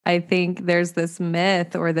I think there's this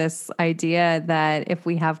myth or this idea that if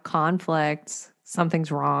we have conflict,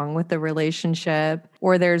 something's wrong with the relationship,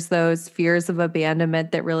 or there's those fears of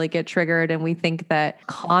abandonment that really get triggered. And we think that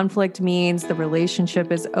conflict means the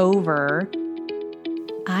relationship is over.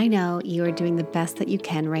 I know you are doing the best that you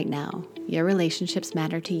can right now. Your relationships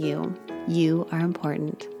matter to you. You are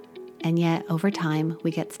important. And yet, over time, we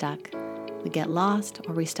get stuck. We get lost,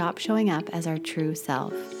 or we stop showing up as our true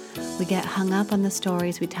self. We get hung up on the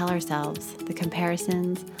stories we tell ourselves, the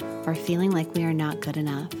comparisons, or feeling like we are not good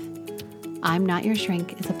enough. I'm Not Your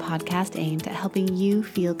Shrink is a podcast aimed at helping you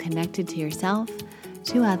feel connected to yourself,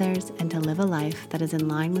 to others, and to live a life that is in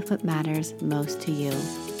line with what matters most to you.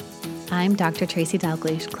 I'm Dr. Tracy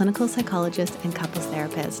Dalgleish, clinical psychologist and couples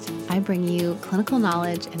therapist. I bring you clinical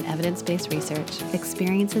knowledge and evidence-based research,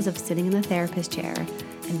 experiences of sitting in the therapist chair,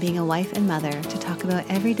 and being a wife and mother to talk about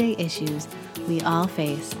everyday issues we all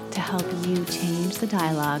face to help you change the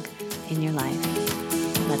dialogue in your life.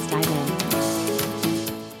 Let's dive in.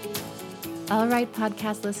 All right,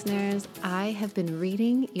 podcast listeners, I have been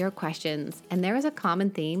reading your questions, and there is a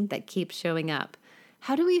common theme that keeps showing up.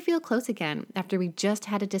 How do we feel close again after we just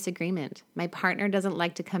had a disagreement? My partner doesn't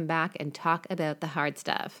like to come back and talk about the hard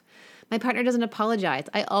stuff. My partner doesn't apologize.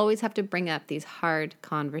 I always have to bring up these hard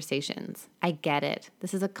conversations. I get it.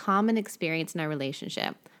 This is a common experience in our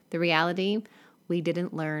relationship. The reality, we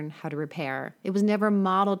didn't learn how to repair. It was never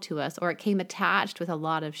modeled to us, or it came attached with a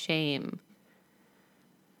lot of shame.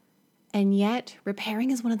 And yet,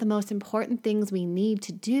 repairing is one of the most important things we need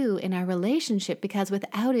to do in our relationship, because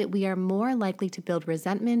without it, we are more likely to build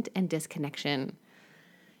resentment and disconnection.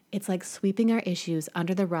 It's like sweeping our issues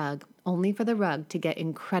under the rug, only for the rug to get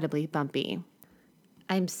incredibly bumpy.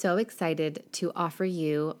 I'm so excited to offer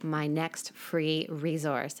you my next free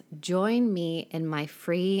resource. Join me in my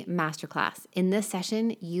free masterclass. In this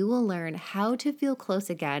session, you will learn how to feel close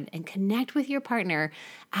again and connect with your partner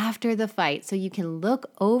after the fight so you can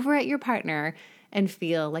look over at your partner and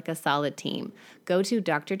feel like a solid team. Go to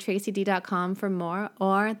drtracyd.com for more,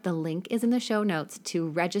 or the link is in the show notes to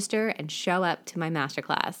register and show up to my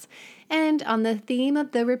masterclass. And on the theme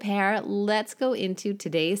of the repair, let's go into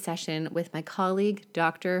today's session with my colleague,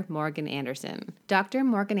 Dr. Morgan Anderson. Dr.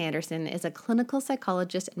 Morgan Anderson is a clinical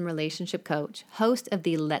psychologist and relationship coach, host of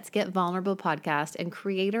the Let's Get Vulnerable podcast, and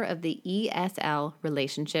creator of the ESL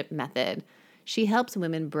Relationship Method. She helps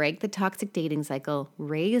women break the toxic dating cycle,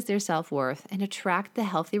 raise their self-worth, and attract the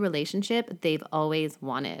healthy relationship they've always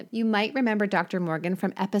wanted. You might remember Dr. Morgan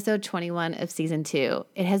from episode 21 of season 2.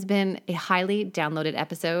 It has been a highly downloaded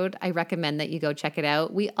episode. I recommend that you go check it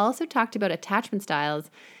out. We also talked about attachment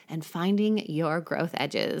styles and finding your growth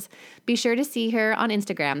edges. Be sure to see her on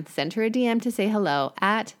Instagram. Send her a DM to say hello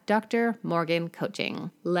at Dr. Morgan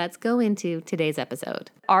Coaching. Let's go into today's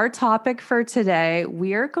episode. Our topic for today,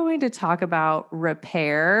 we are going to talk about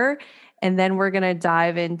repair, and then we're going to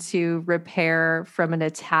dive into repair from an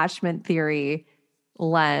attachment theory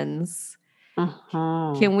lens.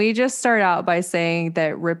 Can we just start out by saying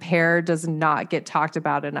that repair does not get talked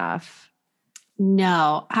about enough?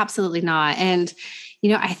 No, absolutely not. And,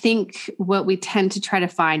 I think what we tend to try to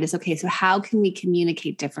find is, okay, so how can we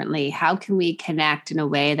communicate differently? How can we connect in a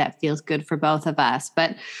way that feels good for both of us?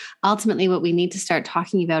 But ultimately what we need to start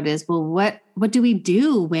talking about is, well, what do we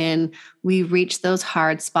do when we reach those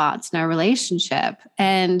hard spots in our relationship?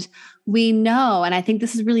 And we know, and I think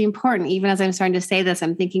this is really important, even as I'm starting to say this,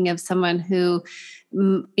 I'm thinking of someone who,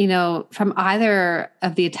 from either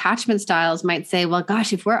of the attachment styles might say, well,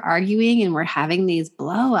 gosh, if we're arguing and we're having these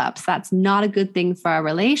blow-ups, that's not a good thing for our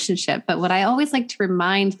relationship. But what I always like to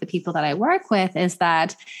remind the people that I work with is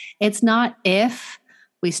that it's not if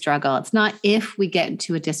we struggle, it's not if we get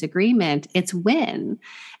into a disagreement, it's when.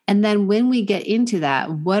 And then when we get into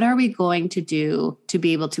that, what are we going to do to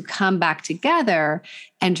be able to come back together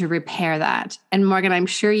and to repair that? And Morgan, I'm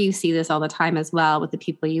sure you see this all the time as well with the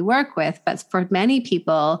people you work with. But for many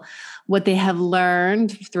people, what they have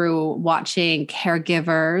learned through watching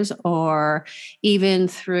caregivers or even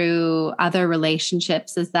through other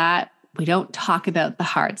relationships is that we don't talk about the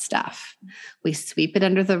hard stuff. We sweep it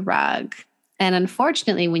under the rug. And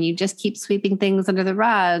unfortunately, when you just keep sweeping things under the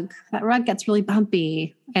rug, that rug gets really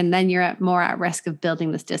bumpy. And then you're more at risk of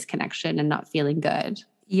building this disconnection and not feeling good.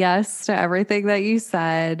 Yes, to everything that you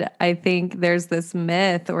said. I think there's this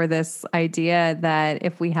myth or this idea that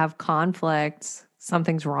if we have conflict,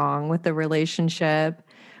 something's wrong with the relationship,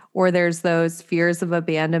 or there's those fears of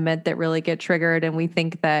abandonment that really get triggered. And we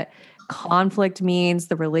think that conflict means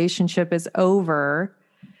the relationship is over.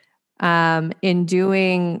 In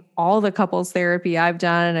doing all the couples therapy I've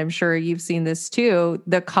done, and I'm sure you've seen this too,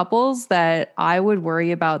 the couples that I would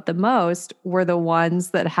worry about the most were the ones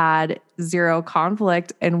that had zero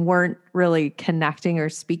conflict and weren't really connecting or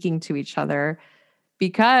speaking to each other.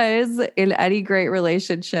 Because in any great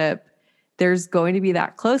relationship, there's going to be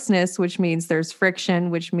that closeness, which means there's friction,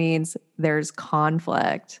 which means there's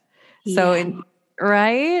conflict. So,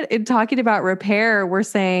 in talking about repair, we're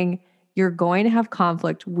saying you're going to have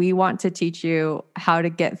conflict. We want to teach you how to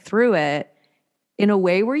get through it in a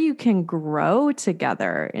way where you can grow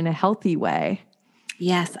together in a healthy way.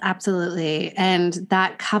 Yes, absolutely. And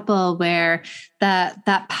that couple where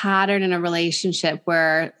that pattern in a relationship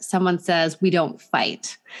where someone says, we don't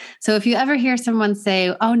fight. So if you ever hear someone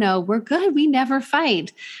say, oh no, we're good, we never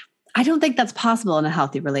fight, I don't think that's possible in a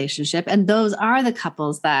healthy relationship. And those are the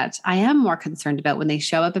couples that I am more concerned about when they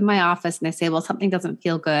show up in my office and they say, well, something doesn't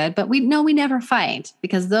feel good, but we never fight,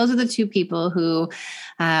 because those are the two people who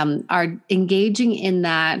are engaging in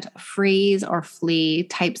that freeze or flee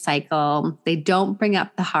type cycle. They don't bring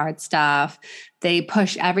up the hard stuff. They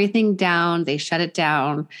push everything down, they shut it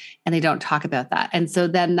down, and they don't talk about that. And so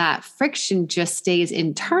then that friction just stays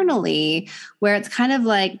internally, where it's kind of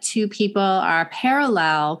like two people are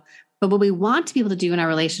parallel. But what we want to be able to do in our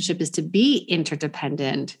relationship is to be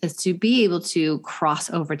interdependent, is to be able to cross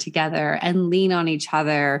over together and lean on each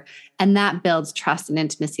other. And that builds trust and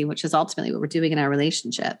intimacy, which is ultimately what we're doing in our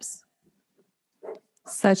relationships.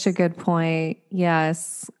 Such a good point.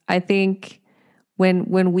 Yes. I think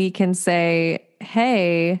when we can say,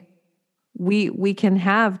 hey, we can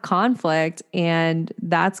have conflict and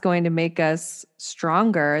that's going to make us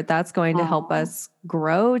stronger. That's going to help us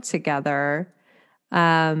grow together.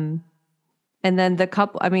 And then the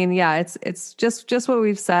couple, I mean, yeah, it's just what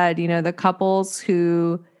we've said, the couples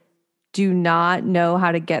who do not know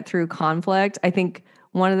how to get through conflict. I think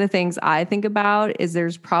one of the things I think about is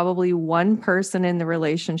there's probably one person in the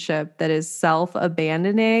relationship that is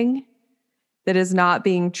self-abandoning, that is not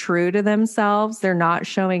being true to themselves. They're not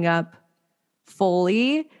showing up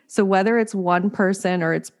fully. So whether it's one person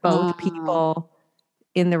or it's both people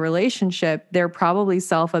in the relationship, they're probably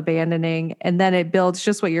self-abandoning. And then it builds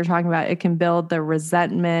just what you're talking about. It can build the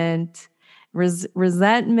resentment.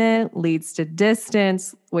 Resentment leads to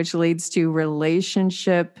distance, which leads to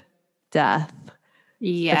relationship death.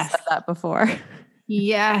 Yes. I've said that before.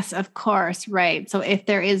 Yes, of course. Right. So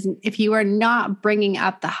if you are not bringing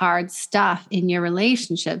up the hard stuff in your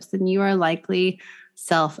relationships, then you are likely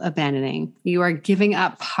self-abandoning. You are giving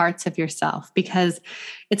up parts of yourself, because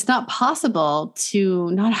it's not possible to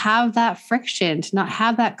not have that friction, to not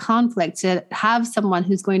have that conflict, to have someone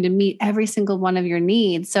who's going to meet every single one of your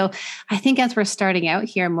needs. So I think as we're starting out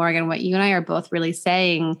here, Morgan, what you and I are both really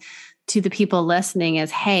saying to the people listening is,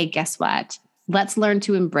 hey, guess what? Let's learn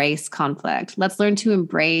to embrace conflict. Let's learn to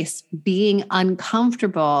embrace being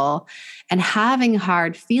uncomfortable and having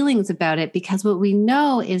hard feelings about it, because what we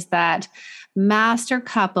know is that master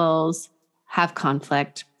couples have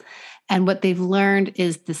conflict. And what they've learned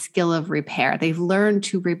is the skill of repair. They've learned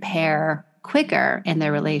to repair quicker in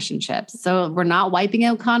their relationships. So we're not wiping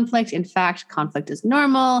out conflict. In fact, conflict is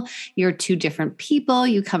normal. You're two different people.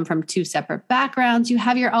 You come from two separate backgrounds. You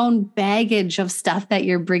have your own baggage of stuff that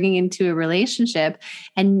you're bringing into a relationship.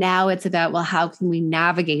 And now it's about, well, how can we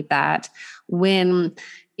navigate that when,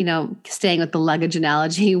 staying with the luggage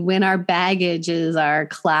analogy, when our baggages are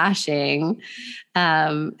clashing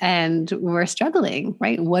and we're struggling,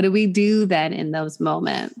 right? What do we do then in those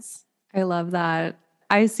moments? I love that.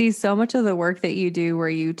 I see so much of the work that you do where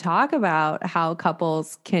you talk about how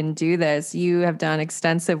couples can do this. You have done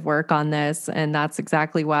extensive work on this, and that's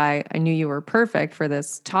exactly why I knew you were perfect for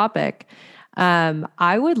this topic.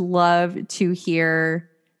 I would love to hear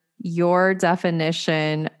your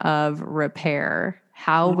definition of repair.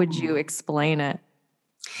 How would you explain it?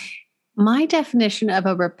 My definition of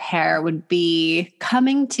a repair would be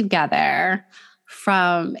coming together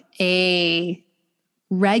from a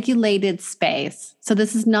regulated space. So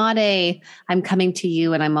this is not I'm coming to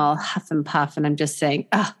you and I'm all huff and puff and I'm just saying,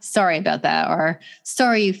 oh, sorry about that, or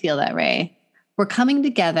sorry you feel that way. We're coming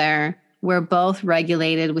together. We're both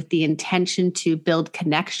regulated with the intention to build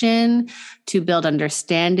connection, to build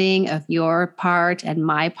understanding of your part and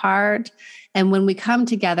my part. And when we come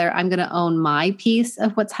together, I'm going to own my piece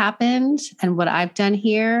of what's happened and what I've done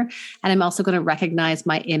here. And I'm also going to recognize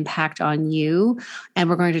my impact on you. And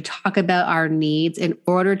we're going to talk about our needs in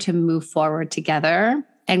order to move forward together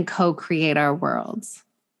and co-create our worlds.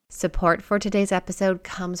 Support for today's episode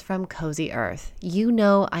comes from Cozy Earth. You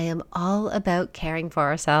know I am all about caring for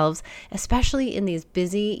ourselves, especially in these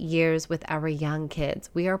busy years with our young kids.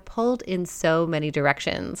 We are pulled in so many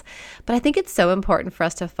directions. But I think it's so important for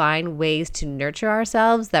us to find ways to nurture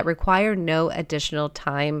ourselves that require no additional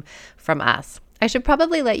time from us. I should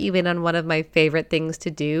probably let you in on one of my favorite things to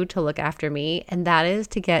do to look after me, and that is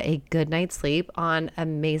to get a good night's sleep on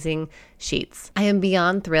amazing sheets. I am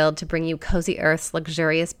beyond thrilled to bring you Cozy Earth's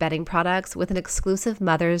luxurious bedding products with an exclusive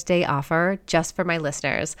Mother's Day offer just for my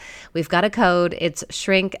listeners. We've got a code. It's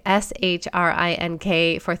SHRINK,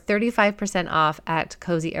 SHRINK, for 35% off at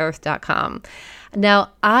CozyEarth.com.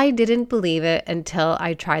 Now, I didn't believe it until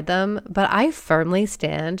I tried them, but I firmly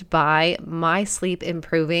stand by my sleep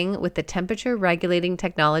improving with the temperature regulating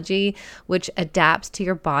technology, which adapts to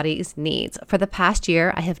your body's needs. For the past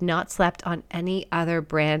year, I have not slept on any other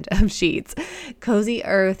brand of sheets. Cozy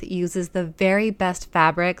Earth uses the very best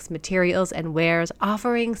fabrics, materials, and wears,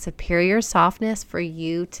 offering superior softness for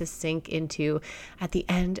you to sink into at the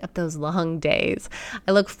end of those long days.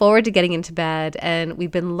 I look forward to getting into bed, and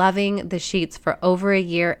we've been loving the sheets for over a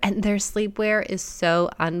year, and their sleepwear is so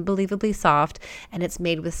unbelievably soft, and it's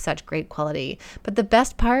made with such great quality. But the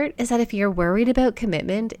best part is that if you're worried about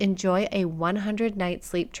commitment, enjoy a 100-night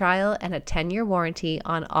sleep trial and a 10-year warranty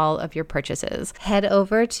on all of your purchases. Head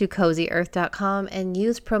over to CozyEarth.com and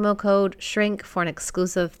use promo code SHRINK for an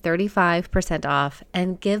exclusive 35% off,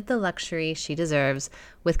 and give the luxury she deserves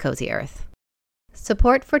with Cozy Earth.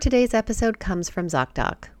 Support for today's episode comes from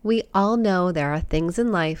ZocDoc. We all know there are things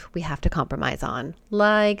in life we have to compromise on,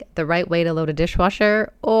 like the right way to load a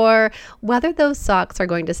dishwasher or whether those socks are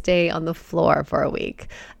going to stay on the floor for a week.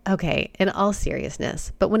 Okay, in all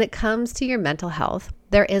seriousness, but when it comes to your mental health,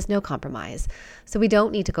 there is no compromise. So we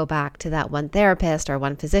don't need to go back to that one therapist or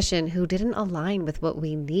one physician who didn't align with what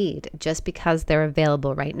we need just because they're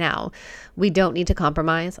available right now. We don't need to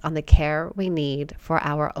compromise on the care we need for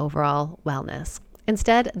our overall wellness.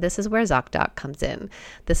 Instead, this is where ZocDoc comes in.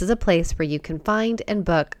 This is a place where you can find and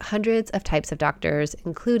book hundreds of types of doctors,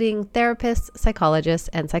 including therapists, psychologists,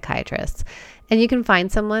 and psychiatrists. And you can find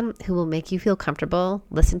someone who will make you feel comfortable,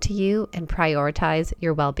 listen to you, and prioritize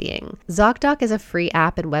your well-being. ZocDoc is a free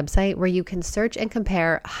app and website where you can search and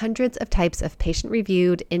compare hundreds of types of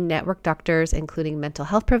patient-reviewed in-network doctors, including mental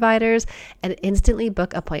health providers, and instantly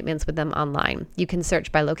book appointments with them online. You can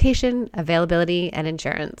search by location, availability, and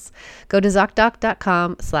insurance. Go to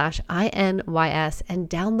ZocDoc.com/INYS and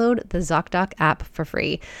download the ZocDoc app for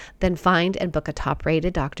free. Then find and book a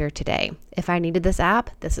top-rated doctor today. If I needed this app,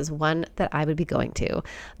 this is one that I would be going to.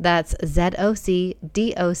 That's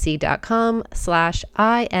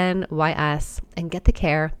ZocDoc.com/INYS and get the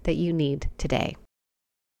care that you need today.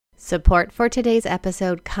 Support for today's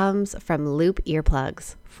episode comes from Loop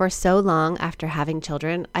earplugs. For so long after having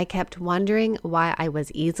children, I kept wondering why I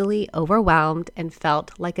was easily overwhelmed and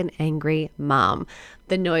felt like an angry mom.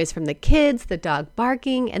 The noise from the kids, the dog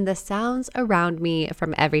barking, and the sounds around me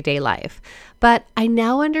from everyday life. But I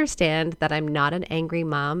now understand that I'm not an angry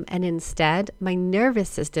mom, and instead, my nervous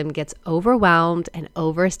system gets overwhelmed and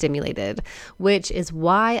overstimulated, which is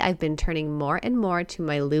why I've been turning more and more to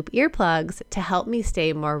my Loop earplugs to help me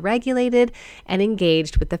stay more regulated and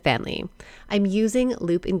engaged with the family. I'm using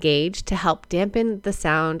Loop Engage to help dampen the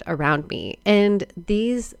sound around me, and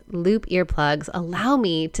these Loop earplugs allow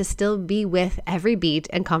me to still be with every beat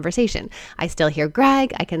and conversation. I still hear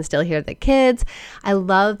Greg, I can still hear the kids. I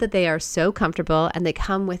love that they are so comfortable, and they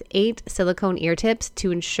come with 8 silicone ear tips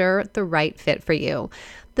to ensure the right fit for you.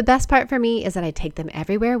 The best part for me is that I take them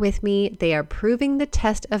everywhere with me. They are proving the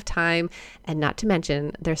test of time, and not to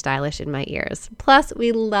mention, they're stylish in my ears. Plus,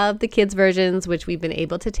 we love the kids' versions, which we've been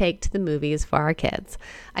able to take to the movies for our kids.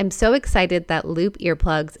 I'm so excited that Loop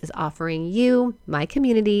Earplugs is offering you, my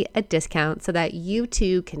community, a discount so that you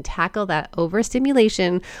too can tackle that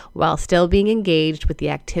overstimulation while still being engaged with the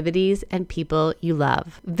activities and people you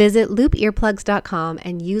love. Visit loopearplugs.com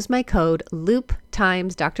and use my code LOOP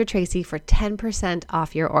times Dr. Tracy for 10%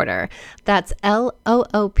 off your order. That's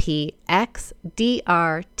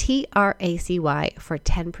LOOPXDRTRACY for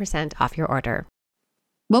 10% off your order.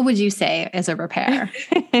 What would you say is a repair?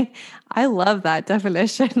 I love that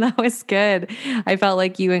definition. That was good. I felt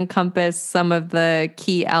like you encompassed some of the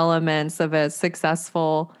key elements of a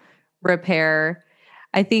successful repair.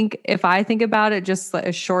 I think if I think about it, just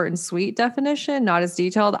a short and sweet definition, not as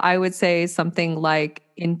detailed, I would say something like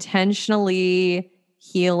intentionally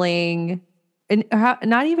healing, and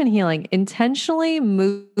not even healing, intentionally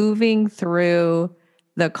moving through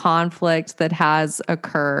the conflict that has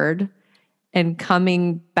occurred and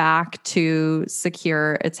coming back to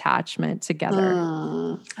secure attachment together.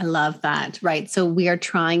 I love that. Right. So we are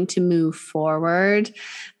trying to move forward,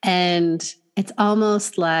 and it's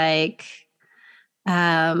almost like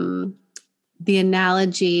the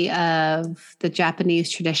analogy of the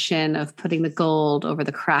Japanese tradition of putting the gold over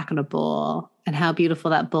the crack in a bowl and how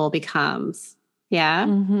beautiful that bowl becomes. Yeah.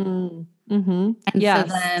 Mm-hmm. Mm-hmm. And yes.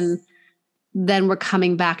 so then we're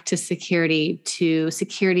coming back to security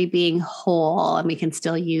being whole, and we can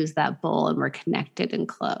still use that bowl and we're connected and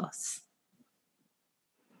close.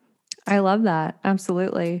 I love that.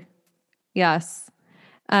 Absolutely. Yes.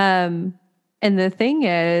 And the thing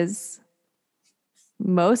is,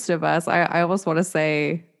 most of us, I almost want to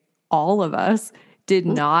say all of us, did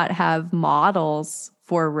not have models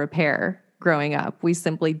for repair growing up. We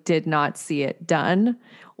simply did not see it done.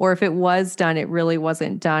 Or if it was done, it really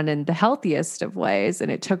wasn't done in the healthiest of ways, and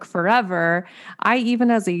it took forever. I, even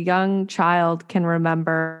as a young child, can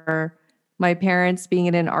remember my parents being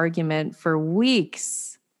in an argument for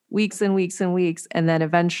weeks and weeks and weeks, and then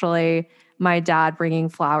eventually my dad bringing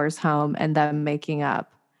flowers home and them making up.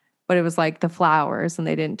 But it was like the flowers, and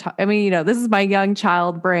they didn't talk. I mean, this is my young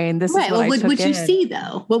child brain. This is what I took you see,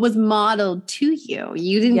 though? What was modeled to you?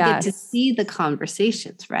 You didn't get to see the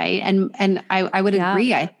conversations, right? And I would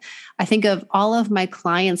agree. I think of all of my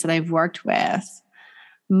clients that I've worked with,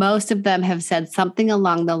 most of them have said something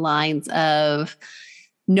along the lines of,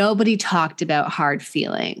 nobody talked about hard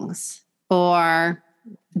feelings, or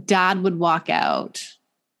dad would walk out,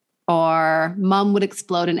 or mom would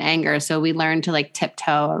explode in anger. So we learned to like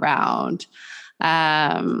tiptoe around.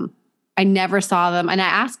 I never saw them. And I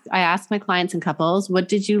asked my clients and couples, what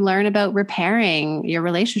did you learn about repairing your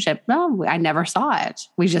relationship? No, I never saw it.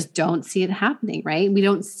 We just don't see it happening, right? We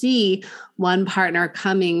don't see one partner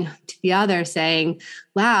coming to the other saying,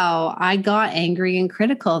 wow, I got angry and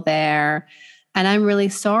critical there, and I'm really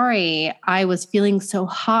sorry. I was feeling so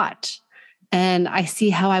hot, and I see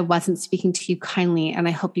how I wasn't speaking to you kindly, and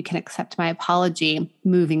I hope you can accept my apology.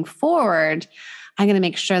 Moving forward, I'm going to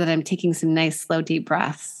make sure that I'm taking some nice, slow, deep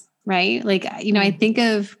breaths, right? Like, I think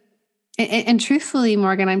of, and truthfully,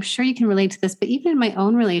 Morgan, I'm sure you can relate to this, but even in my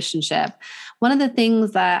own relationship, one of the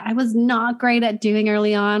things that I was not great at doing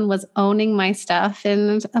early on was owning my stuff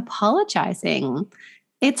and apologizing.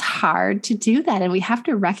 It's hard to do that, and we have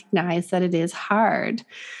to recognize that it is hard.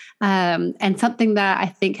 And something that I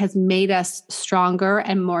think has made us stronger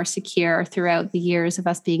and more secure throughout the years of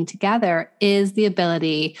us being together is the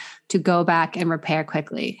ability to go back and repair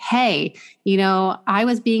quickly. Hey, I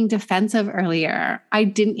was being defensive earlier. I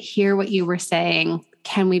didn't hear what you were saying.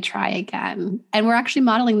 Can we try again? And we're actually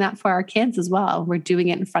modeling that for our kids as well. We're doing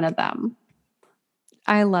it in front of them.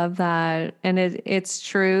 I love that. And it's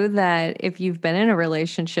true that if you've been in a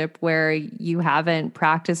relationship where you haven't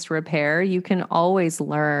practiced repair, you can always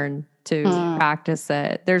learn to practice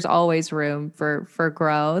it. There's always room for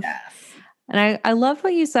growth. Yes. And I love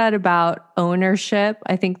what you said about ownership.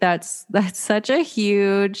 I think that's such a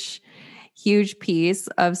huge piece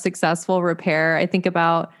of successful repair. I think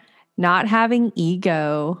about not having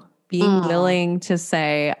ego, being willing to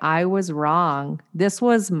say, I was wrong. This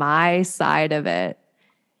was my side of it.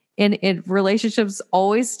 In relationships,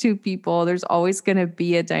 always two people, there's always going to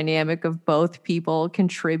be a dynamic of both people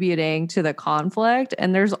contributing to the conflict.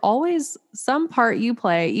 And there's always some part you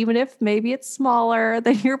play, even if maybe it's smaller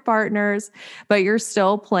than your partner's, but you're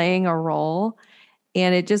still playing a role.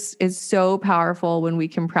 And it just is so powerful when we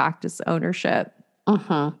can practice ownership.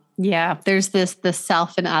 Yeah, there's the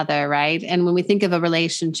self and other, right? And when we think of a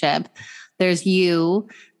relationship, there's you,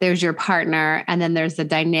 there's your partner, and then there's the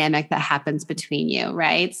dynamic that happens between you,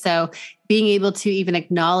 right? So being able to even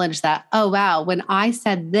acknowledge that, oh, wow, when I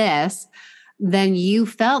said this, then you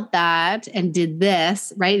felt that and did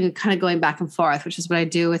this, right? And kind of going back and forth, which is what I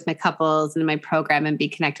do with my couples in my program and Be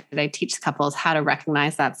Connected. I teach couples how to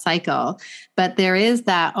recognize that cycle. But there is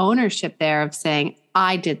that ownership there of saying,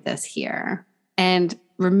 I did this here. And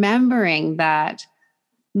remembering that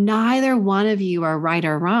neither one of you are right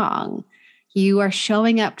or wrong. You are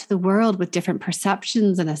showing up to the world with different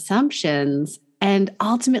perceptions and assumptions, and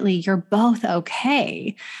ultimately you're both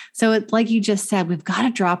okay. So it's like you just said, we've got to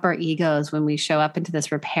drop our egos when we show up into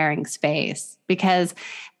this repairing space, because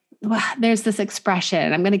there's this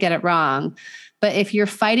expression, I'm going to get it wrong, but if you're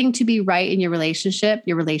fighting to be right in your relationship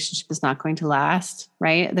is not going to last,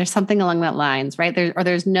 right? There's something along that lines, right?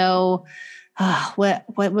 There's no, what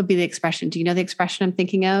would be the expression? Do you know the expression I'm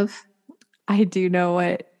thinking of? I do know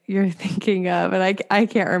what you're thinking of, and I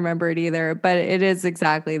can't remember it either, but it is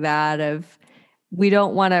exactly that of, we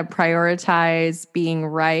don't want to prioritize being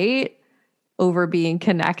right over being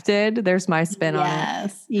connected. There's my spin on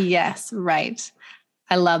it. Yes, right.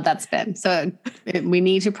 I love that spin. So we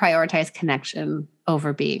need to prioritize connection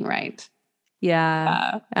over being right.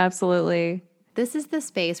 Yeah, absolutely. This is the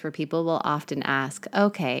space where people will often ask,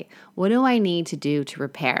 okay, what do I need to do to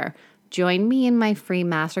repair? Join me in my free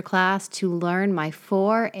masterclass to learn my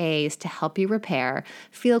 4 A's to help you repair,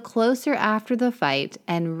 feel closer after the fight,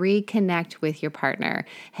 and reconnect with your partner.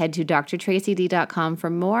 Head to drtracyd.com for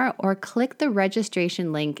more or click the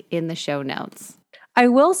registration link in the show notes. I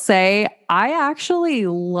will say, I actually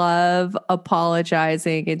love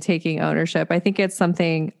apologizing and taking ownership. I think it's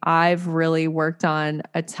something I've really worked on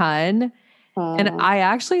a ton. And I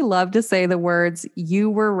actually love to say the words, "You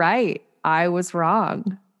were right. I was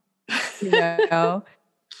wrong." You know?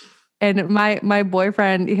 And my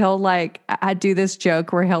boyfriend, he'll like, I do this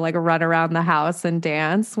joke where he'll like run around the house and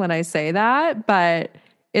dance when I say that, but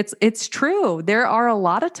it's true. There are a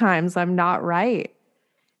lot of times I'm not right.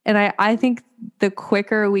 And I think the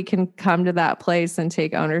quicker we can come to that place and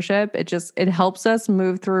take ownership, it helps us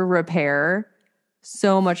move through repair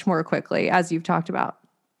so much more quickly, as you've talked about.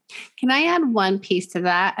 Can I add one piece to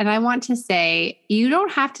that? And I want to say, you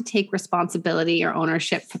don't have to take responsibility or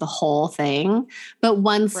ownership for the whole thing, but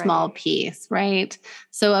one small piece, right?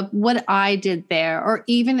 So of what I did there, or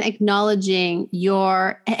even acknowledging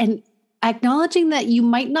acknowledging that you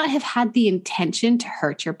might not have had the intention to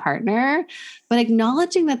hurt your partner, but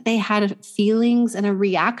acknowledging that they had feelings and a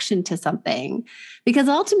reaction to something. Because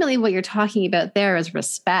ultimately what you're talking about there is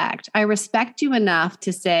respect. I respect you enough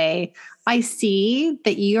to say, I see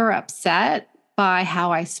that you're upset by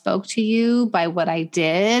how I spoke to you, by what I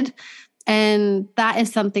did. And that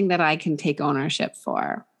is something that I can take ownership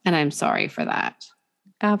for. And I'm sorry for that.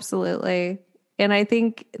 Absolutely. And I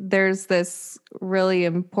think there's this really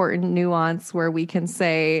important nuance where we can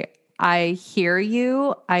say, I hear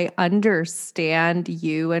you, I understand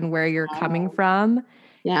you and where you're coming from.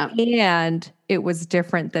 Yeah. And it was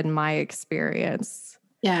different than my experience.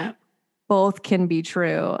 Yeah. Both can be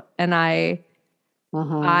true. And I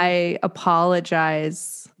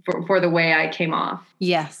apologize for the way I came off.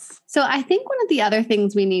 Yes. So I think one of the other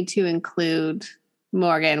things we need to include,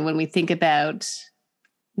 Morgan, when we think about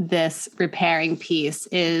this repairing piece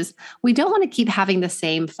is we don't want to keep having the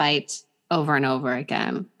same fight over and over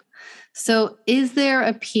again. So is there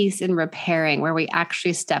a piece in repairing where we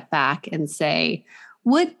actually step back and say,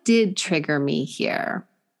 what did trigger me here?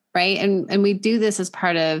 Right. And we do this as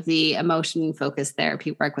part of the emotion focused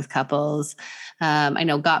therapy work with couples. I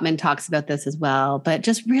know Gottman talks about this as well, but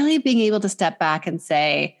just really being able to step back and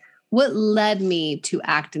say, what led me to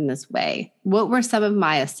act in this way? What were some of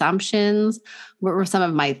my assumptions? What were some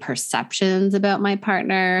of my perceptions about my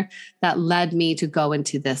partner that led me to go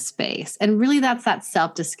into this space? And really that's that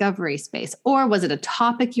self-discovery space. Or was it a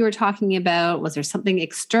topic you were talking about? Was there something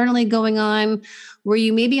externally going on? Were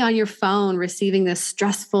you maybe on your phone receiving this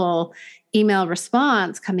stressful email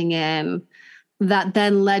response coming in that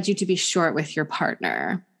then led you to be short with your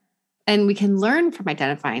partner? And we can learn from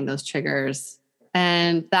identifying those triggers.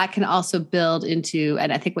 And that can also build into,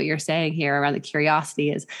 and I think what you're saying here around the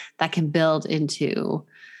curiosity is that can build into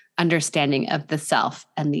understanding of the self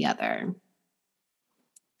and the other.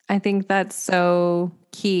 I think that's so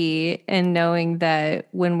key in knowing that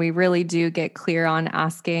when we really do get clear on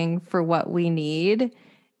asking for what we need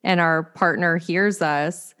and our partner hears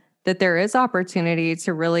us, that there is opportunity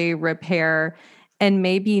to really repair. And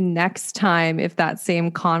maybe next time, if that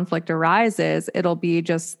same conflict arises, it'll be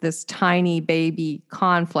just this tiny baby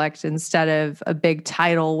conflict instead of a big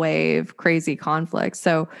tidal wave, crazy conflict.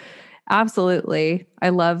 So absolutely. I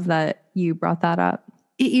love that you brought that up.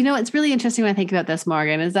 You know, it's really interesting when I think about this,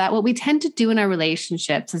 Morgan, is that what we tend to do in our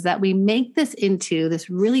relationships is that we make this into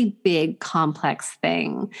this really big, complex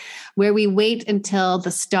thing where we wait until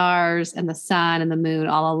the stars and the sun and the moon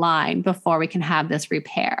all align before we can have this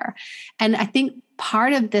repair. And I think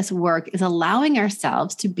part of this work is allowing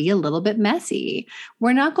ourselves to be a little bit messy.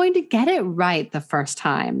 We're not going to get it right the first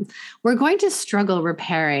time. We're going to struggle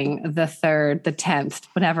repairing the third, the 10th,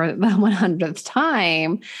 whatever, the 100th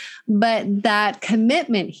time. But that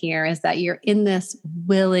commitment here is that you're in this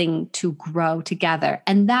willing to grow together.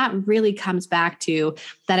 And that really comes back to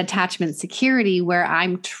that attachment security where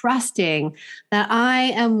I'm trusting that I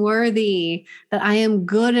am worthy, that I am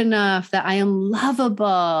good enough, that I am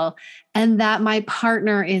lovable, and that my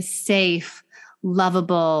partner is safe,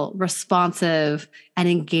 lovable, responsive, and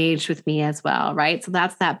engaged with me as well, right? So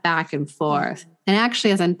that's that back and forth. And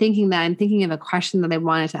actually, as I'm thinking that, I'm thinking of a question that I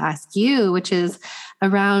wanted to ask you, which is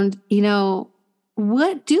around,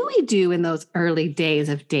 what do we do in those early days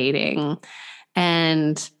of dating?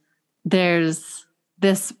 And there's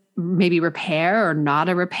this maybe repair or not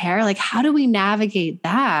a repair? Like, how do we navigate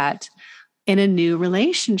that in a new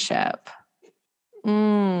relationship?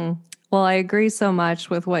 Well, I agree so much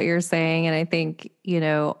with what you're saying. And I think,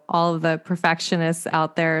 all of the perfectionists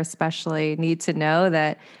out there, especially, need to know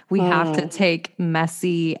that we have to take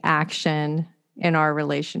messy action in our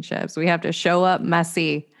relationships. We have to show up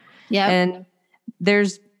messy. Yeah. And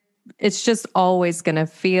it's just always going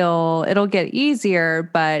to it'll get easier,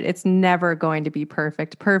 but it's never going to be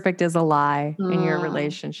perfect. Perfect is a lie in your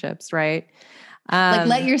relationships, right? Like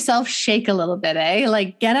let yourself shake a little bit,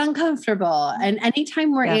 like get uncomfortable. And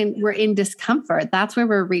anytime we're in discomfort, that's where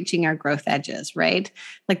we're reaching our growth edges, right?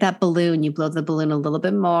 Like that balloon, you blow the balloon a little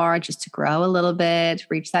bit more just to grow a little bit,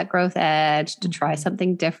 reach that growth edge, to try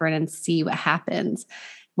something different and see what happens,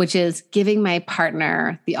 which is giving my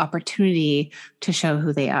partner the opportunity to show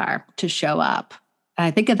who they are, to show up. And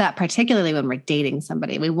I think of that particularly when we're dating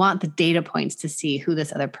somebody. We want the data points to see who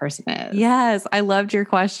this other person is. Yes, I loved your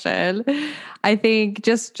question. I think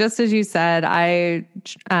just as you said, I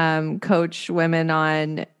coach women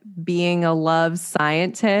on being a love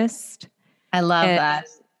scientist. I love that.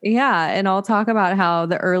 Yeah. And I'll talk about how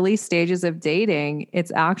the early stages of dating,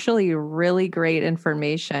 it's actually really great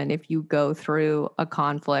information if you go through a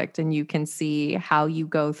conflict and you can see how you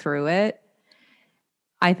go through it.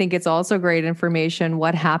 I think it's also great information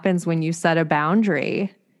what happens when you set a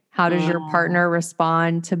boundary. How does your partner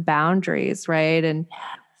respond to boundaries, right? And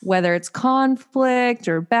whether it's conflict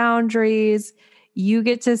or boundaries, you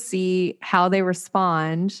get to see how they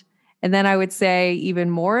respond. And then I would say,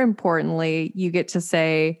 even more importantly, you get to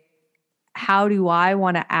say, how do I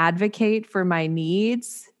want to advocate for my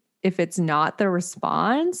needs if it's not the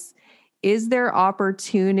response? Is there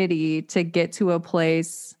opportunity to get to a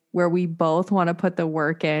place where we both want to put the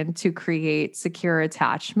work in to create secure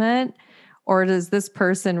attachment? Or does this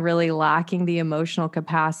person really lacking the emotional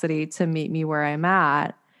capacity to meet me where I'm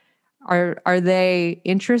at? Are they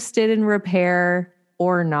interested in repair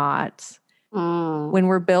or not? When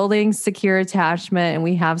we're building secure attachment and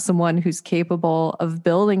we have someone who's capable of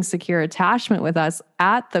building secure attachment with us,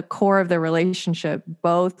 at the core of the relationship,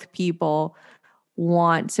 both people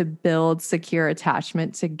want to build secure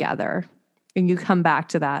attachment together. And you come back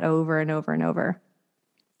to that over and over and over.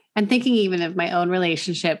 I'm thinking even of my own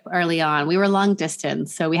relationship early on. We were long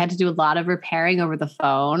distance, so we had to do a lot of repairing over the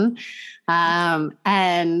phone.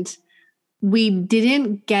 And we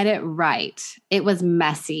didn't get it right. It was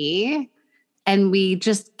messy. And we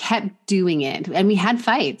just kept doing it. And we had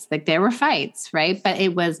fights, like there were fights, right? But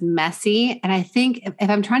it was messy. And I think if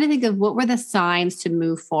I'm trying to think of what were the signs to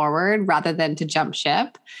move forward rather than to jump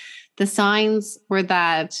ship, the signs were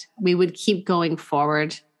that we would keep going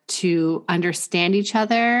forward to understand each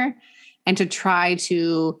other and to try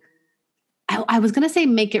to, I was going to say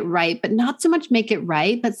make it right, but not so much make it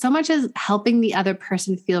right, but so much as helping the other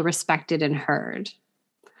person feel respected and heard.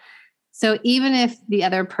 So even if the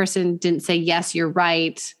other person didn't say, yes, you're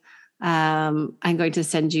right, I'm going to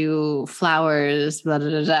send you flowers, blah, blah,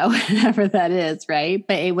 blah, blah, whatever that is, right?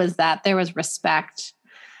 But it was that there was respect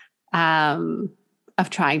of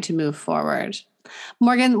trying to move forward.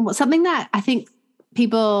 Morgan, something that I think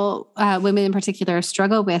people, women in particular,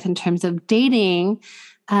 struggle with in terms of dating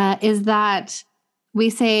is that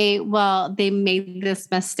we say, well, they made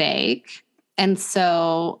this mistake, and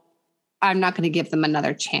so I'm not going to give them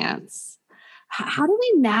another chance. How do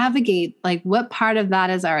we navigate, like, what part of that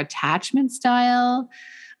is our attachment style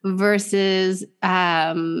versus,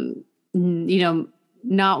 not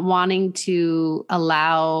wanting to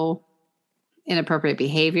allow inappropriate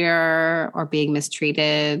behavior or being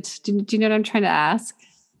mistreated? Do you know what I'm trying to ask?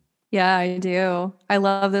 Yeah, I do. I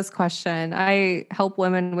love this question. I help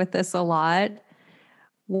women with this a lot.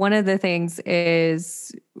 One of the things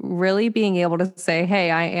is really being able to say,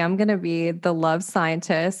 hey, I am going to be the love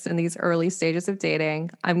scientist in these early stages of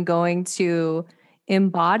dating. I'm going to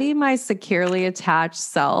embody my securely attached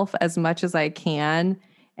self as much as I can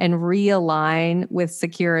and realign with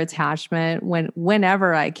secure attachment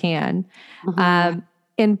whenever I can. Mm-hmm.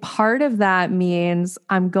 And part of that means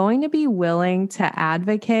I'm going to be willing to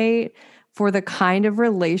advocate for the kind of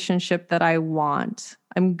relationship that I want.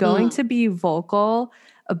 I'm going to be vocal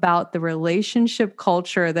about the relationship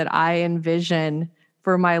culture that I envision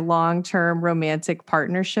for my long-term romantic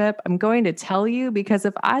partnership. I'm going to tell you, because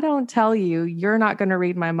if I don't tell you, you're not going to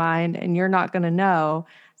read my mind and you're not going to know.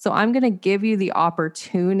 So I'm going to give you the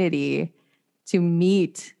opportunity to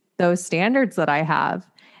meet those standards that I have.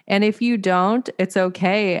 And if you don't, it's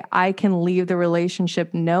okay. I can leave the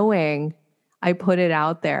relationship knowing I put it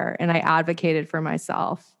out there and I advocated for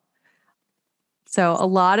myself. So a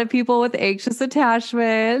lot of people with anxious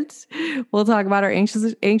attachment, we'll talk about our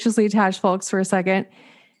anxiously attached folks for a second.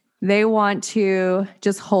 They want to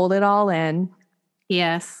just hold it all in.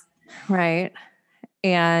 Yes. Right.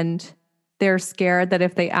 And they're scared that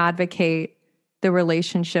if they advocate, the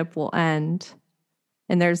relationship will end.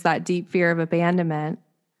 And there's that deep fear of abandonment.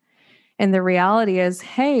 And the reality is,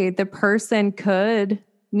 hey, the person could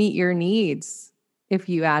meet your needs if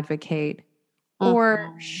you advocate.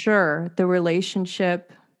 Or sure, the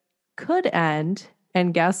relationship could end.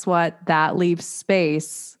 And guess what? That leaves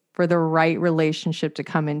space for the right relationship to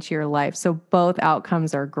come into your life. So both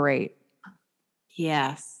outcomes are great.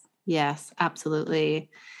 Yes. Yes, absolutely.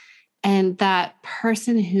 And that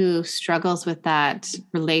person who struggles with that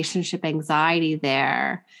relationship anxiety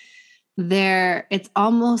it's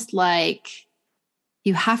almost like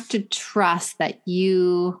you have to trust that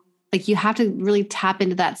you have to really tap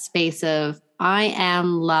into that space of, I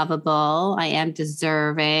am lovable, I am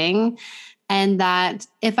deserving. And that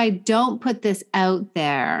if I don't put this out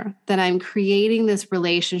there, then I'm creating this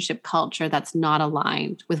relationship culture that's not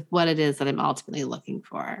aligned with what it is that I'm ultimately looking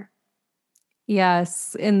for.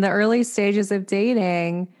 Yes. In the early stages of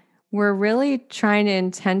dating, we're really trying to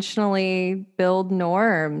intentionally build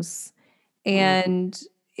norms. And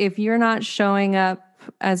if you're not showing up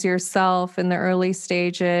as yourself in the early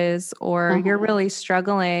stages, or you're really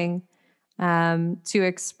struggling to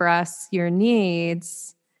express your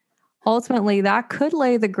needs, ultimately that could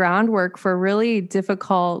lay the groundwork for really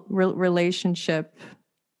difficult relationship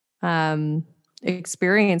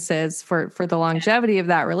experiences for the longevity of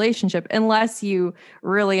that relationship, unless you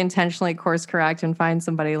really intentionally course correct and find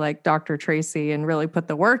somebody like Dr. Tracy and really put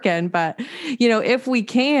the work in. But, if we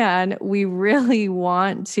can, we really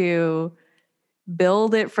want to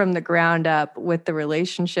build it from the ground up with the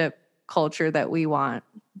relationship culture that we want.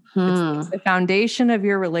 It's the foundation of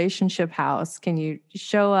your relationship house. Can you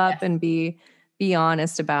show up and be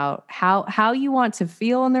honest about how you want to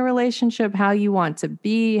feel in the relationship, how you want to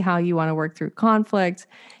be, how you want to work through conflict?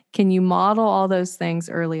 Can you model all those things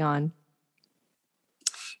early on?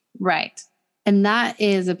 Right. And that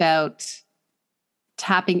is about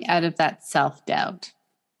tapping out of that self-doubt.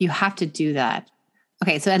 You have to do that.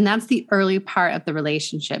 Okay. So, and that's the early part of the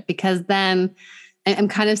relationship, because then I'm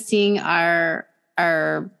kind of seeing our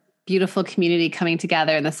beautiful community coming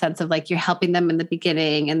together in the sense of like, you're helping them in the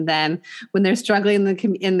beginning. And then when they're struggling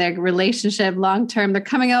in their relationship long-term, they're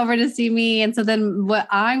coming over to see me. And so then what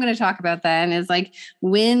I'm going to talk about then is like,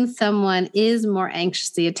 when someone is more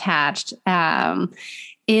anxiously attached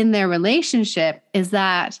in their relationship, is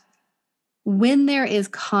that when there is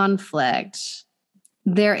conflict,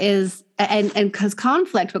 there is, and because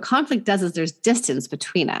what conflict does is there's distance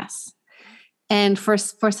between us. And for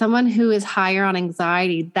someone who is higher on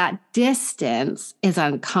anxiety, that distance is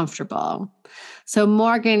uncomfortable. So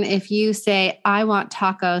Morgan, if you say, I want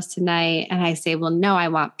tacos tonight, and I say, well, no, I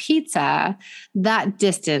want pizza, that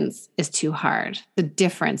distance is too hard. The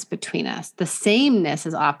difference between us, the sameness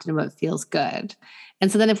is often what feels good. And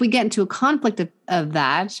so then if we get into a conflict of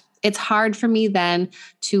that, it's hard for me then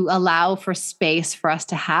to allow for space for us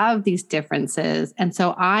to have these differences. And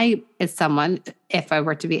so I, as someone, if I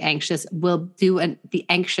were to be anxious, will do the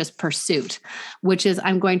anxious pursuit, which is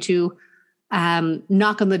I'm going to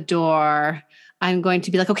knock on the door. I'm going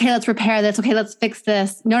to be like, okay, let's repair this. Okay, let's fix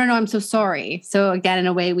this. No, I'm so sorry. So again, in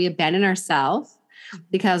a way, we abandon ourselves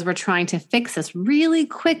because we're trying to fix this really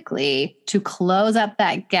quickly to close up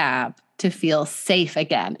that gap, to feel safe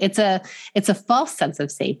again. It's a false sense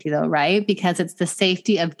of safety though, right? Because it's the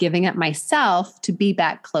safety of giving up myself to be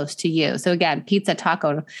back close to you. So again, pizza,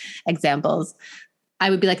 taco examples,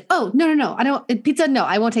 I would be like, oh, no, I don't, pizza, no,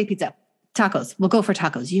 I won't take pizza. Tacos, we'll go for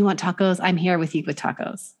tacos. You want tacos? I'm here with you with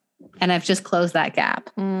tacos. And I've just closed that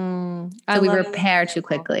gap. So we repair too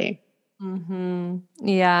quickly. Mm-hmm.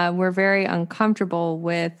 Yeah, we're very uncomfortable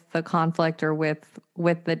with the conflict or with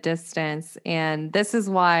the distance. And this is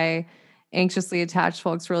why anxiously attached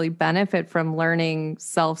folks really benefit from learning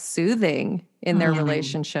self-soothing in their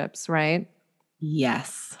relationships, right?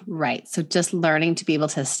 Yes, right. So just learning to be able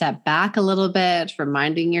to step back a little bit,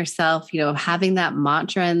 reminding yourself, having that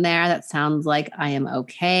mantra in there that sounds like I am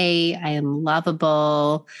okay, I am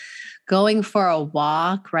lovable, going for a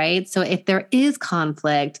walk, right? So if there is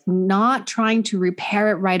conflict, not trying to repair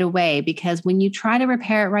it right away, because when you try to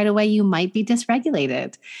repair it right away, you might be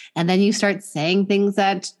dysregulated. And then you start saying things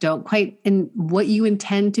that don't quite in what you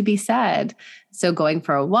intend to be said. So going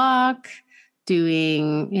for a walk,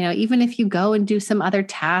 doing, even if you go and do some other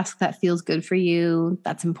task that feels good for you,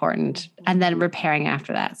 that's important. And then repairing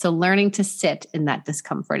after that. So learning to sit in that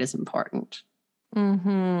discomfort is important.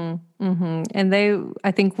 And they,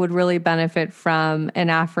 I think, would really benefit from an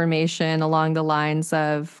affirmation along the lines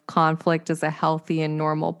of conflict is a healthy and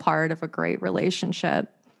normal part of a great relationship.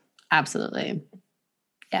 Absolutely.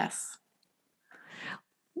 Yes.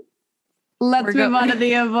 Let's move on to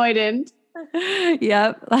the avoidant.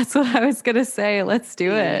 Yep, that's what I was going to say. Let's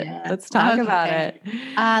do it. Yeah. Let's talk about it.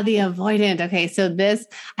 The avoidant. Okay, so this,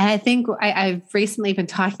 and I think I've recently been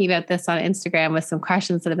talking about this on Instagram with some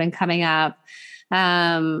questions that have been coming up.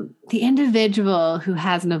 The individual who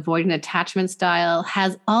has an avoidant attachment style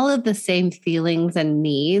has all of the same feelings and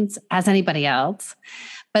needs as anybody else,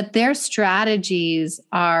 but their strategies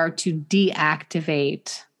are to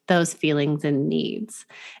deactivate those feelings and needs.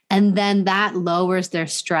 And then that lowers their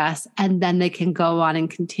stress, and then they can go on and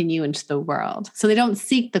continue into the world. So they don't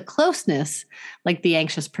seek the closeness like the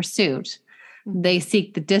anxious pursuit. They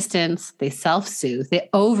seek the distance, they self-soothe, they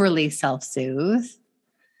overly self-soothe.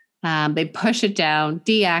 They push it down,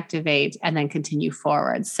 deactivate, and then continue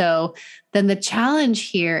forward. So then the challenge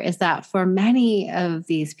here is that for many of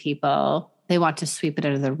these people, they want to sweep it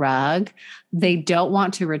under the rug. They don't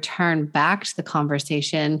want to return back to the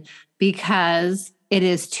conversation because it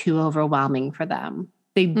is too overwhelming for them.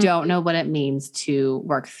 They don't know what it means to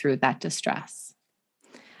work through that distress.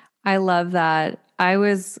 I love that. I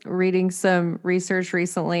was reading some research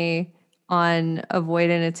recently on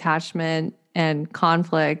avoidant attachment and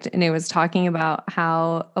conflict, and it was talking about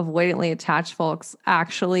how avoidantly attached folks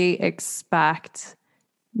actually expect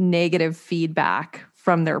negative feedback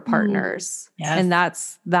from their partners. Yes. And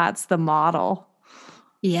that's the model.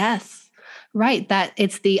 Yes. Right. That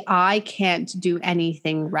it's the I can't do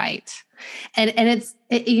anything right. And it's,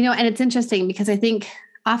 and it's interesting because I think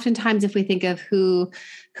oftentimes if we think of who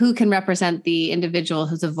can represent the individual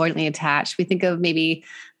who's avoidantly attached, we think of maybe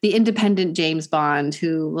the independent James Bond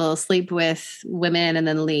who will sleep with women and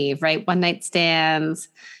then leave, right? One night stands,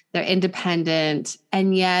 they're independent,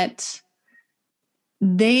 and yet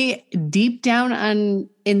they deep down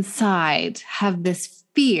inside have this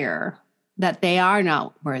fear that they are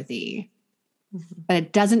not worthy. But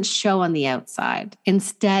it doesn't show on the outside.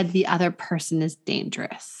 Instead, the other person is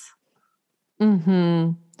dangerous.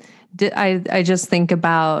 I just think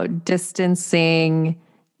about distancing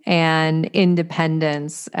and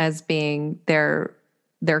independence as being their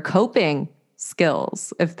coping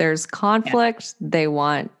skills. If there's conflict, they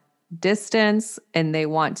want distance and they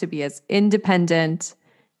want to be as independent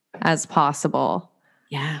as possible.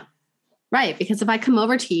 Yeah. Right. Because if I come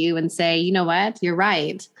over to you and say, you know what, you're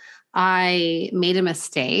right. I made a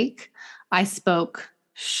mistake. I spoke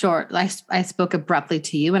I spoke abruptly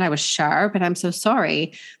to you and I was sharp, and I'm so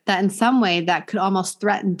sorry. That in some way that could almost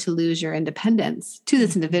threaten to lose your independence to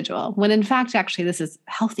this individual, when in fact, actually, this is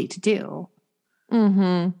healthy to do.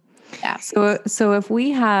 Yeah. So if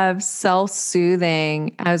we have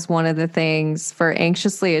self-soothing as one of the things for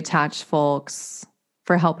anxiously attached folks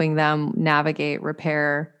for helping them navigate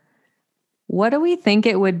repair, what do we think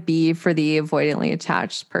it would be for the avoidantly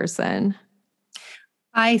attached person?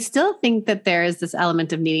 I still think that there is this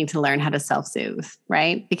element of needing to learn how to self-soothe,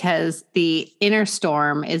 right? Because the inner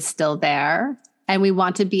storm is still there, and we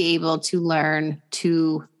want to be able to learn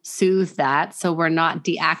to soothe that so we're not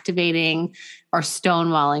deactivating or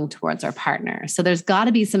stonewalling towards our partner. So there's got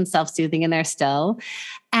to be some self-soothing in there still.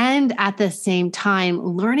 And at the same time,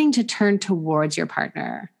 learning to turn towards your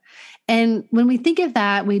partner. And when we think of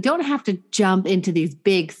that, we don't have to jump into these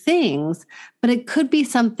big things, but it could be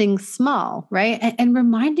something small, right? And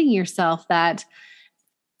reminding yourself that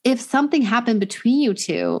if something happened between you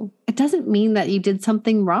two, it doesn't mean that you did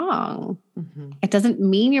something wrong. It doesn't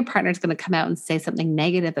mean your partner's going to come out and say something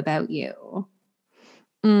negative about you.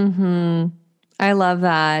 I love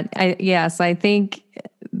that. I think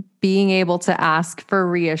being able to ask for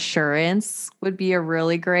reassurance would be a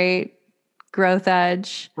really great growth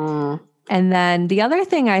edge. And then the other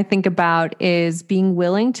thing I think about is being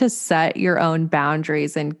willing to set your own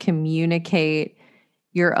boundaries and communicate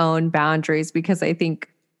your own boundaries, because I think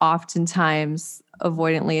oftentimes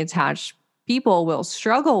avoidantly attached people will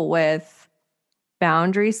struggle with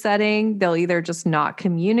boundary setting. They'll either just not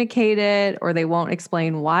communicate it, or they won't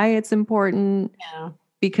explain why it's important.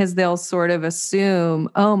 Because they'll sort of assume,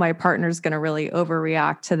 oh, my partner's going to really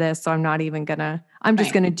overreact to this. So I'm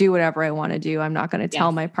just going to do whatever I want to do. I'm not going to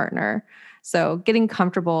tell my partner. So getting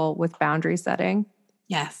comfortable with boundary setting.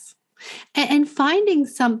 Yes. And finding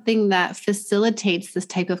something that facilitates this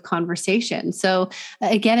type of conversation. So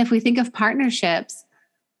again, if we think of partnerships,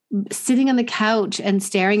 sitting on the couch and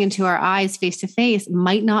staring into our eyes face to face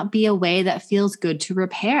might not be a way that feels good to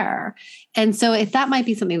repair. And so if that might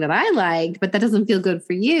be something that I like, but that doesn't feel good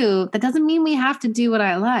for you, that doesn't mean we have to do what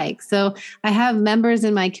I like. So I have members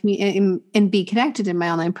in my community in Be Connected in my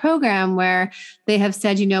online program where they have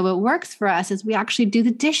said, what works for us is we actually do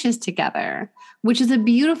the dishes together, which is a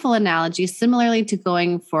beautiful analogy, similarly to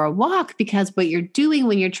going for a walk, because what you're doing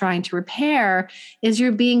when you're trying to repair is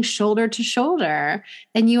you're being shoulder to shoulder,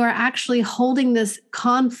 and you are actually holding this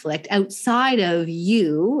conflict outside of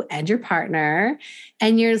you and your partner.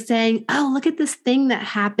 And you're saying, oh, look at this thing that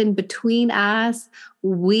happened between us.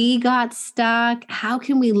 We got stuck. How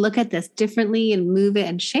can we look at this differently and move it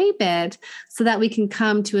and shape it so that we can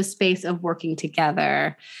come to a space of working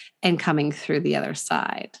together and coming through the other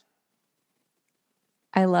side?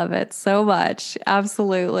 I love it so much.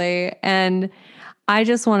 Absolutely. And I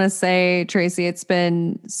just want to say, Tracy, it's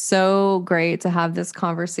been so great to have this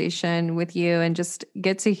conversation with you and just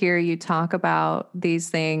get to hear you talk about these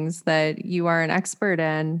things that you are an expert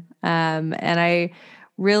in. And I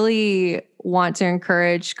really want to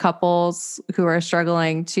encourage couples who are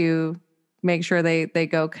struggling to make sure they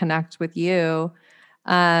go connect with you.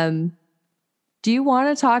 Do you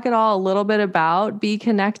want to talk at all a little bit about Be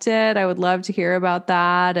Connected? I would love to hear about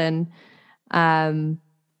that. And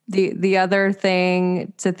the other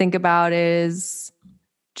thing to think about is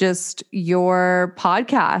just your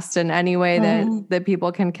podcast and any way that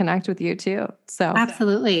people can connect with you too. So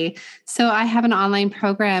absolutely. So I have an online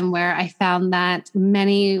program where I found that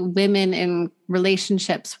many women in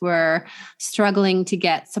relationships were struggling to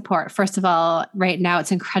get support. First of all, right now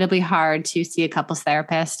it's incredibly hard to see a couples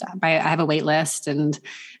therapist. I have a wait list, and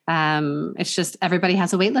it's just everybody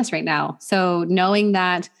has a wait list right now. So knowing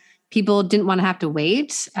that people didn't want to have to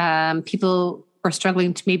wait, people were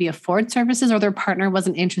struggling to maybe afford services, or their partner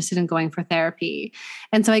wasn't interested in going for therapy.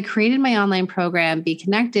 And so I created my online program, Be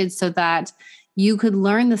Connected, so that you could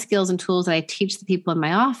learn the skills and tools that I teach the people in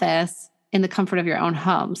my office in the comfort of your own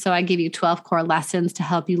home. So I give you 12 core lessons to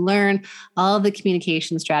help you learn all of the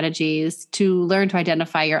communication strategies, to learn to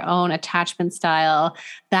identify your own attachment style,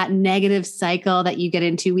 that negative cycle that you get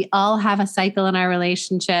into. We all have a cycle in our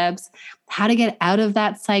relationships, how to get out of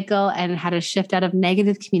that cycle and how to shift out of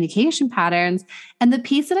negative communication patterns. And the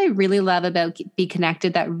piece that I really love about Be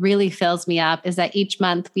Connected that really fills me up is that each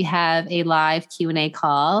month we have a live Q&A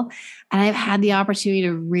call. And I've had the opportunity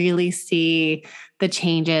to really see the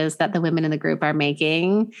changes that the women in the group are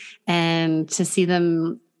making, and to see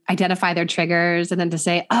them identify their triggers, and then to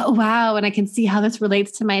say, oh, wow. And I can see how this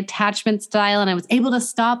relates to my attachment style. And I was able to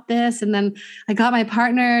stop this. And then I got my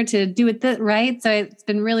partner to do it right. So it's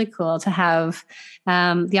been really cool to have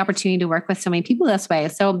the opportunity to work with so many people this way.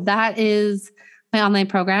 So that is my online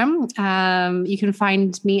program. You can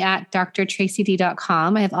find me at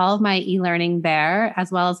drtracyd.com. I have all of my e-learning there,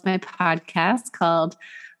 as well as my podcast called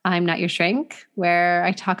I'm Not Your Shrink, where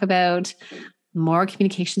I talk about more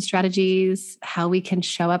communication strategies, how we can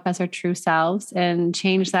show up as our true selves and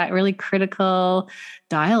change that really critical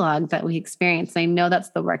dialogue that we experience. And I know that's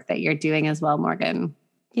the work that you're doing as well, Morgan.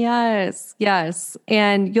 Yes, yes.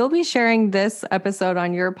 And you'll be sharing this episode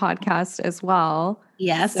on your podcast as well.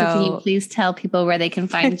 Yes. So can you please tell people where they can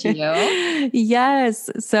find you? Yes.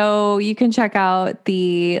 So you can check out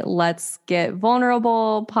the Let's Get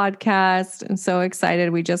Vulnerable podcast. I'm so excited.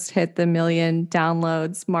 We just hit the 1 million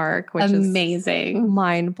downloads mark, which amazing. Is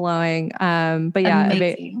mind blowing. But yeah,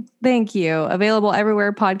 thank you. Available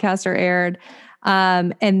everywhere podcasts are aired.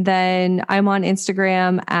 And then I'm on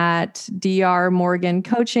Instagram at Dr. Morgan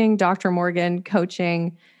Coaching, Dr. Morgan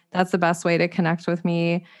Coaching. That's the best way to connect with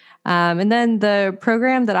me. And then the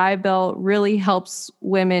program that I built really helps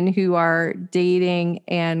women who are dating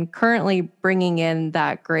and currently bringing in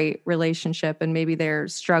that great relationship, and maybe they're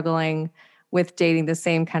struggling with dating the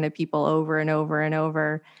same kind of people over and over and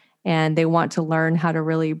over, and they want to learn how to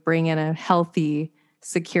really bring in a healthy,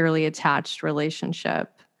 securely attached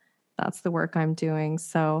relationship. That's the work I'm doing.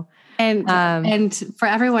 So, and for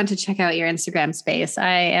everyone to check out your Instagram space,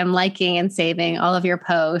 I am liking and saving all of your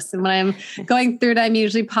posts. And when I'm going through it, I'm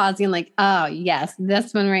usually pausing like, oh yes,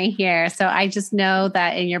 this one right here. So I just know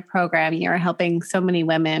that in your program, you're helping so many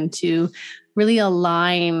women to really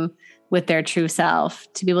align with their true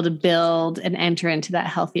self, to be able to build and enter into that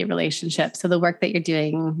healthy relationship. So the work that you're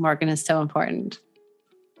doing, Morgan, is so important.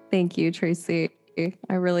 Thank you, Tracy.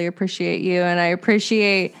 I really appreciate you. And I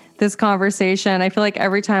appreciate this conversation. I feel like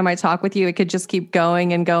every time I talk with you, it could just keep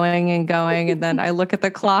going and going and going. And then I look at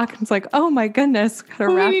the clock and it's like, oh my goodness,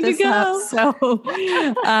 gotta wrap this up. So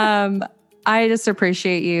I just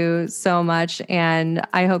appreciate you so much. And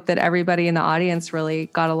I hope that everybody in the audience really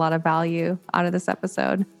got a lot of value out of this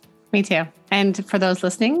episode. Me too. And for those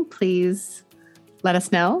listening, please let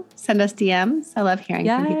us know. Send us DMs. I love hearing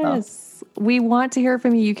from people. Yes. We want to hear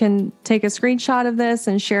from you. You can take a screenshot of this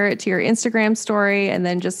and share it to your Instagram story and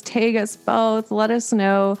then just tag us both. Let us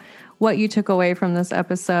know what you took away from this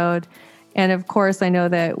episode. And of course, I know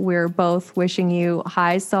that we're both wishing you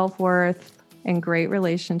high self-worth and great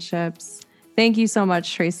relationships. Thank you so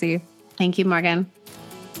much, Tracy. Thank you, Morgan.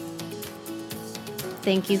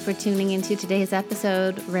 Thank you for tuning into today's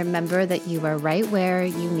episode. Remember that you are right where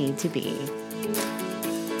you need to be.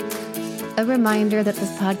 A reminder that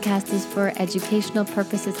this podcast is for educational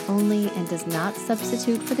purposes only and does not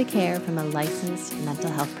substitute for the care from a licensed mental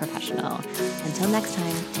health professional. Until next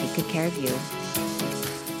time, take good care of you.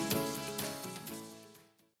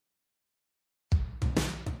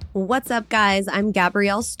 What's up, guys? I'm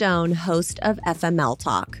Gabrielle Stone, host of FML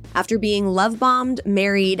Talk. After being love-bombed,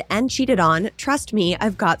 married, and cheated on, trust me,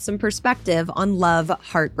 I've got some perspective on love,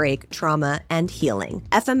 heartbreak, trauma, and healing.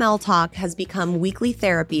 FML Talk has become weekly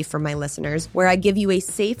therapy for my listeners, where I give you a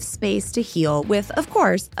safe space to heal with, of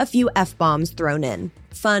course, a few F-bombs thrown in.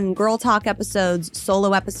 Fun girl talk episodes,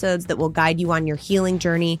 solo episodes that will guide you on your healing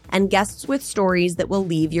journey, and guests with stories that will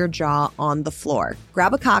leave your jaw on the floor.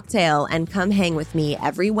 Grab a cocktail and come hang with me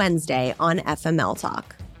every Wednesday on FML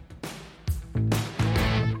Talk.